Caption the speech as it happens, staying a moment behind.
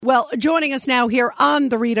Well, joining us now here on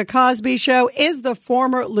the Rita Cosby Show is the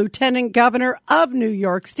former Lieutenant Governor of New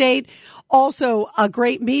York State, also a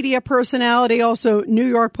great media personality, also New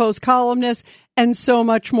York Post columnist, and so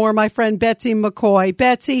much more, my friend Betsy McCoy.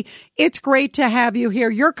 Betsy, it's great to have you here.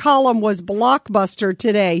 Your column was blockbuster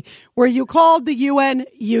today, where you called the UN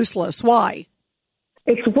useless. Why?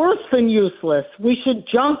 It's worse than useless. We should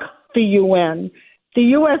junk the UN. The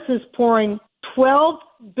U.S. is pouring $12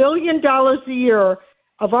 billion a year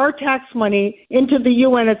of our tax money into the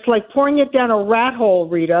UN. It's like pouring it down a rat hole,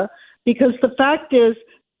 Rita, because the fact is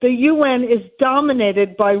the UN is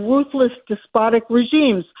dominated by ruthless, despotic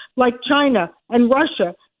regimes like China and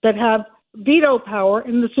Russia that have veto power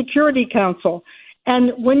in the Security Council.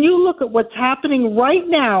 And when you look at what's happening right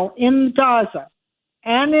now in Gaza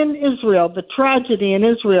and in Israel, the tragedy in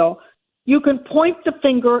Israel, you can point the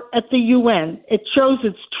finger at the UN. It shows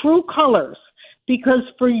its true colors because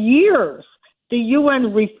for years, the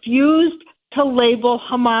UN refused to label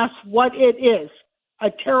Hamas what it is, a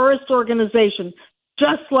terrorist organization,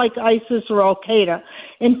 just like ISIS or Al-Qaeda.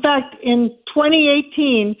 In fact, in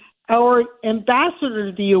 2018, our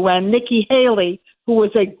ambassador to the UN, Nikki Haley, who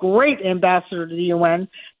was a great ambassador to the UN,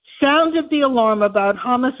 sounded the alarm about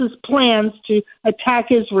Hamas's plans to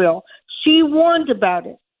attack Israel. She warned about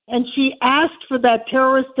it, and she asked for that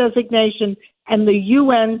terrorist designation, and the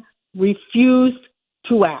UN refused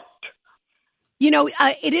to act. You know,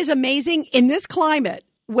 it is amazing in this climate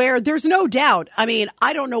where there's no doubt. I mean,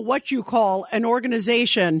 I don't know what you call an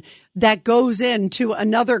organization that goes into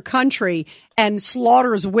another country and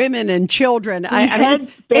slaughters women and children.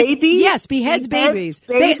 Beheads babies? Yes, beheads babies.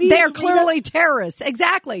 They're clearly terrorists.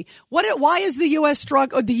 Exactly. Why is the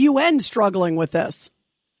the UN struggling with this?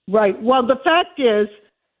 Right. Well, the fact is,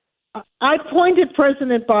 I pointed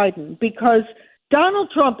President Biden because Donald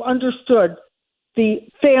Trump understood the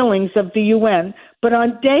failings of the UN. But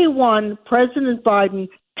on day one, President Biden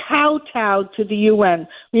kowtowed to the UN.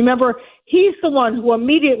 Remember, he's the one who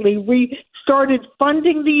immediately restarted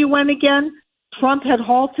funding the UN again. Trump had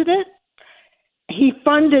halted it. He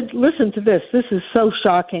funded, listen to this is so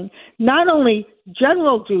shocking, not only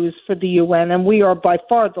general dues for the UN, and we are by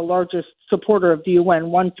far the largest supporter of the UN,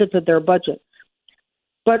 1/5 of their budget,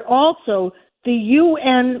 but also the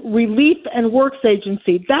UN Relief and Works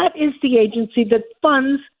Agency. That is the agency that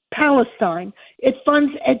funds Palestine. It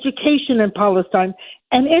funds education in Palestine,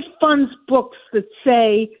 and it funds books that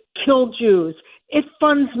say kill Jews. It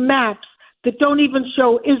funds maps that don't even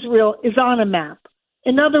show Israel is on a map.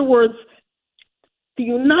 In other words, the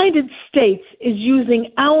United States is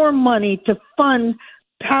using our money to fund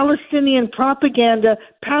Palestinian propaganda,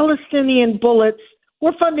 Palestinian bullets.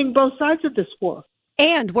 We're funding both sides of this war.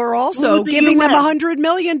 And we're also giving them $100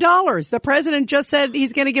 million. The president just said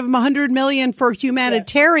he's going to give them $100 million for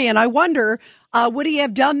humanitarian. Yes. I wonder, would he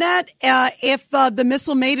have done that if the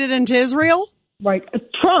missile made it into Israel? Right.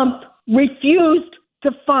 Trump refused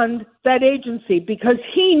to fund that agency because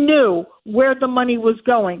he knew where the money was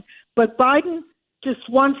going. But Biden just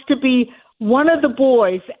wants to be one of the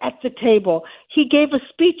boys at the table. He gave a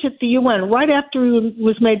speech at the UN right after he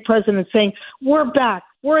was made president saying, we're back.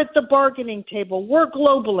 We're at the bargaining table. We're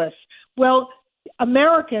globalists. Well,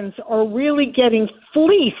 Americans are really getting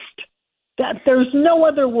fleeced. There's no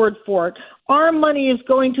other word for it. Our money is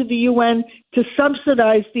going to the UN to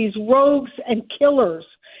subsidize these rogues and killers.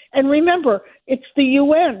 And remember, it's the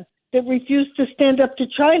UN that refused to stand up to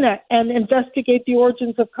China and investigate the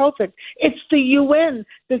origins of COVID. It's the UN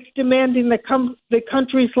that's demanding that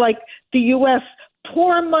countries like the U.S.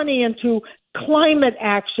 pour money into climate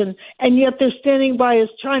action, and yet they're standing by as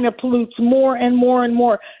China pollutes more and more and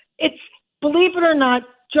more. It's, believe it or not,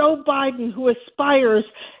 Joe Biden who aspires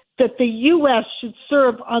that the U.S. should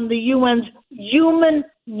serve on the UN's Human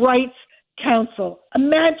Rights Council.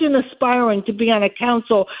 Imagine aspiring to be on a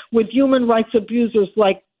council with human rights abusers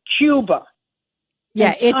like Cuba.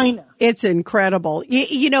 Yeah, it's incredible.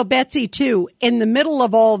 You know, Betsy, too, in the middle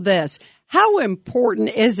of all this, how important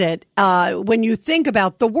is it when you think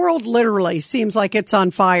about the world literally seems like it's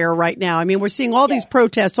on fire right now? I mean, we're seeing all these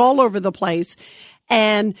protests all over the place.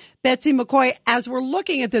 And Betsy McCoy, as we're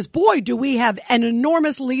looking at this, boy, do we have an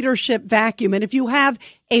enormous leadership vacuum. And if you have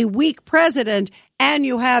a weak president and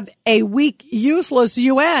you have a weak, useless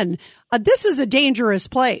UN, this is a dangerous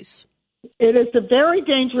place. It is a very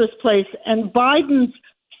dangerous place. And Biden's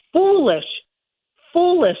foolish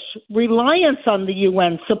reliance on the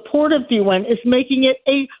UN, support of the UN, is making it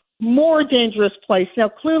a more dangerous place. Now,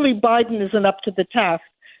 clearly Biden isn't up to the task,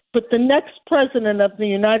 but the next president of the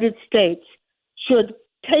United States should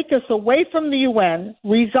take us away from the UN,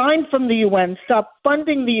 resign from the UN, stop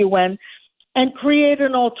funding the UN, and create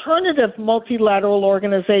an alternative multilateral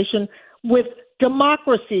organization with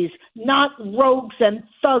democracies, not rogues and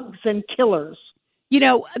thugs and killers. You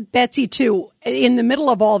know, Betsy, too, in the middle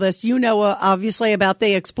of all this, you know, obviously about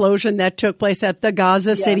the explosion that took place at the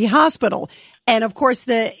Gaza City Hospital. And of course,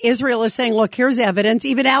 Israel is saying, look, here's evidence.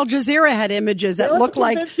 Even Al Jazeera had images that look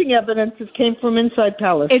like convincing evidence that came from inside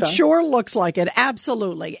Palestine. It sure looks like it.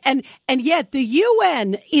 Absolutely. And yet the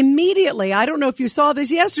UN immediately, I don't know if you saw this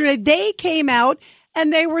yesterday, they came out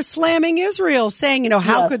and they were slamming Israel, saying, you know,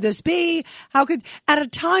 how could this be? At a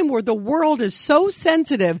time where the world is so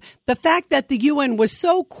sensitive, the fact that the UN was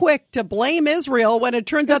so quick to blame Israel when it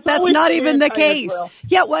turns out that's not even the case.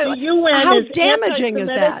 Yeah, well, how damaging is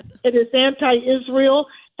that? It is anti-Israel.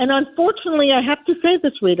 And unfortunately, I have to say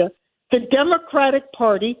this, Rita, the Democratic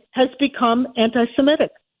Party has become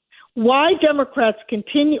anti-Semitic. Why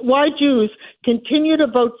Jews continue to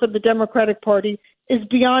vote for the Democratic Party is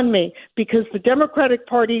beyond me, because the Democratic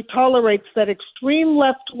Party tolerates that extreme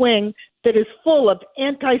left wing that is full of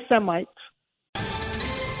anti-Semites.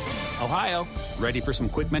 Ohio, ready for some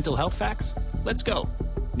quick mental health facts? Let's go.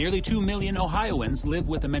 Nearly 2 million Ohioans live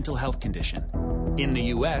with a mental health condition. In the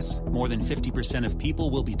U.S., more than 50% of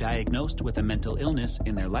people will be diagnosed with a mental illness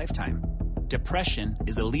in their lifetime. Depression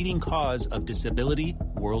is a leading cause of disability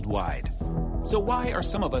worldwide. So why are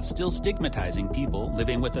some of us still stigmatizing people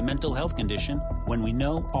living with a mental health condition when we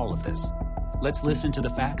know all of this? Let's listen to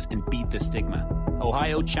the facts and beat the stigma.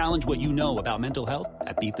 Ohio, challenge what you know about mental health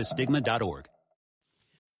at beatthestigma.org.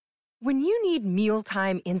 When you need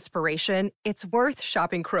mealtime inspiration, it's worth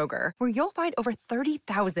shopping Kroger, where you'll find over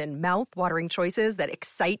 30,000 mouth-watering choices that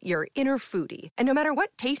excite your inner foodie. And no matter what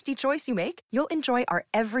tasty choice you make, you'll enjoy our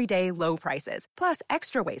everyday low prices, plus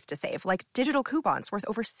extra ways to save, like digital coupons worth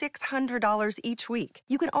over $600 each week.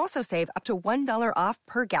 You can also save up to $1 off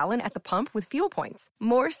per gallon at the pump with fuel points.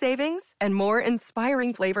 More savings and more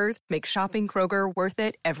inspiring flavors make shopping Kroger worth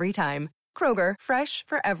it every time. Kroger, fresh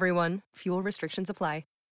for everyone. Fuel restrictions apply.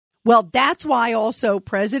 Well, that's why also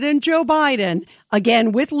President Joe Biden,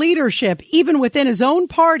 again, with leadership, even within his own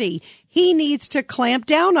party, he needs to clamp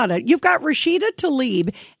down on it. You've got Rashida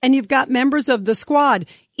Tlaib and you've got members of the squad,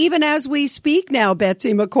 even as we speak now,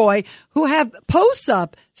 Betsy McCoy, who have posts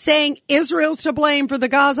up saying Israel's to blame for the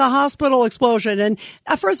Gaza hospital explosion. And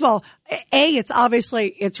first of all,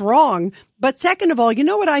 it's wrong. But second of all, you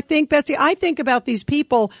know what I think, Betsy? I think about these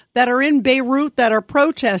people that are in Beirut that are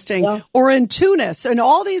protesting or in Tunis and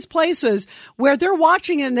all these places where they're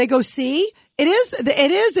watching it and they go, see, it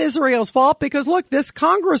is Israel's fault because, look, this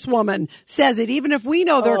congresswoman says it, even if we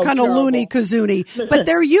know they're kind of loony-kazoony, but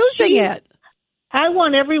they're using it. I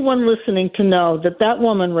want everyone listening to know that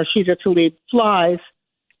woman, Rashida Tlaib, flies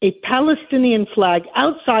a Palestinian flag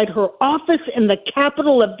outside her office in the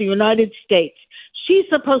capital of the United States. She's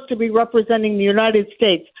supposed to be representing the United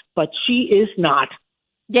States, but she is not.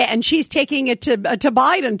 Yeah, and she's taking it to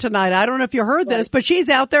Biden tonight. I don't know if you heard this, but she's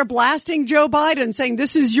out there blasting Joe Biden, saying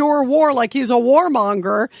this is your war, like he's a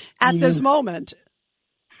warmonger at this moment.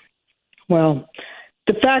 Well,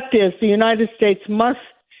 the fact is the United States must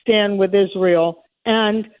stand with Israel,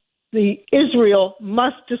 and Israel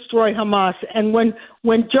must destroy Hamas. And when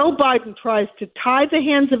Joe Biden tries to tie the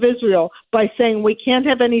hands of Israel by saying we can't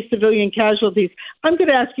have any civilian casualties, I'm going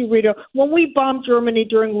to ask you, Rita, when we bombed Germany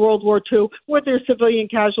during World War II, were there civilian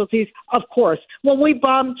casualties? Of course. When we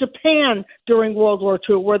bombed Japan during World War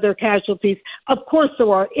II, were there casualties? Of course there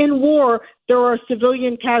are. In war, there are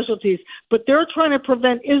civilian casualties, but they're trying to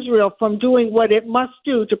prevent Israel from doing what it must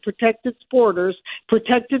do to protect its borders,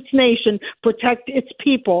 protect its nation, protect its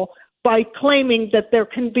people, by claiming that there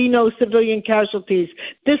can be no civilian casualties.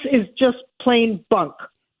 This is just plain bunk.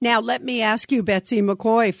 Now, let me ask you, Betsy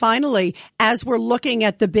McCoy, finally, as we're looking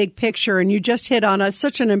at the big picture, and you just hit on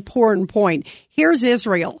such an important point. Here's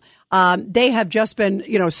Israel. They have just been,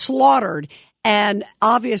 slaughtered and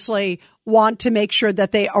obviously want to make sure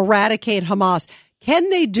that they eradicate Hamas. Can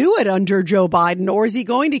they do it under Joe Biden, or is he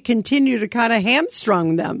going to continue to kind of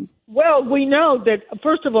hamstrung them? Well, we know that,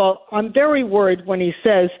 first of all, I'm very worried when he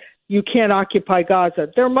says you can't occupy Gaza.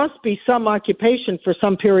 There must be some occupation for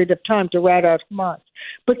some period of time to rat out Hamas.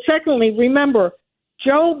 But secondly, remember,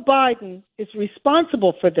 Joe Biden is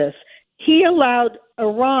responsible for this. He allowed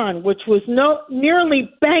Iran, which was nearly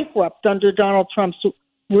bankrupt under Donald Trump's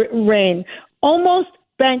reign, almost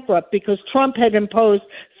bankrupt because Trump had imposed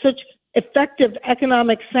such effective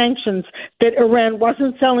economic sanctions that Iran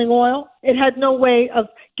wasn't selling oil. It had no way of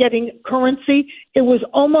getting currency. It was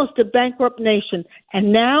almost a bankrupt nation.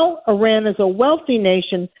 And now Iran is a wealthy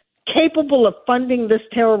nation capable of funding this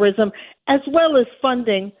terrorism, as well as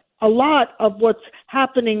funding a lot of what's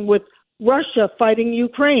happening with Russia fighting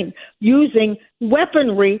Ukraine using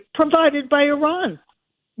weaponry provided by Iran.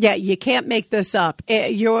 Yeah, you can't make this up.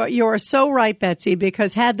 You're so right, Betsy,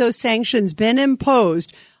 because had those sanctions been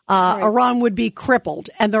imposed, right, Iran would be crippled,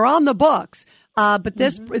 and they're on the books. But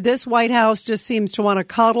this White House just seems to want to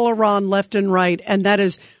coddle Iran left and right, and that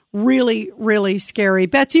is really, really scary.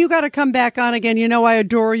 Betsy, you got to come back on again. You know I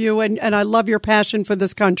adore you, and I love your passion for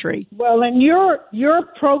this country. Well, and your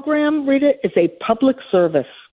program, Rita, is a public service.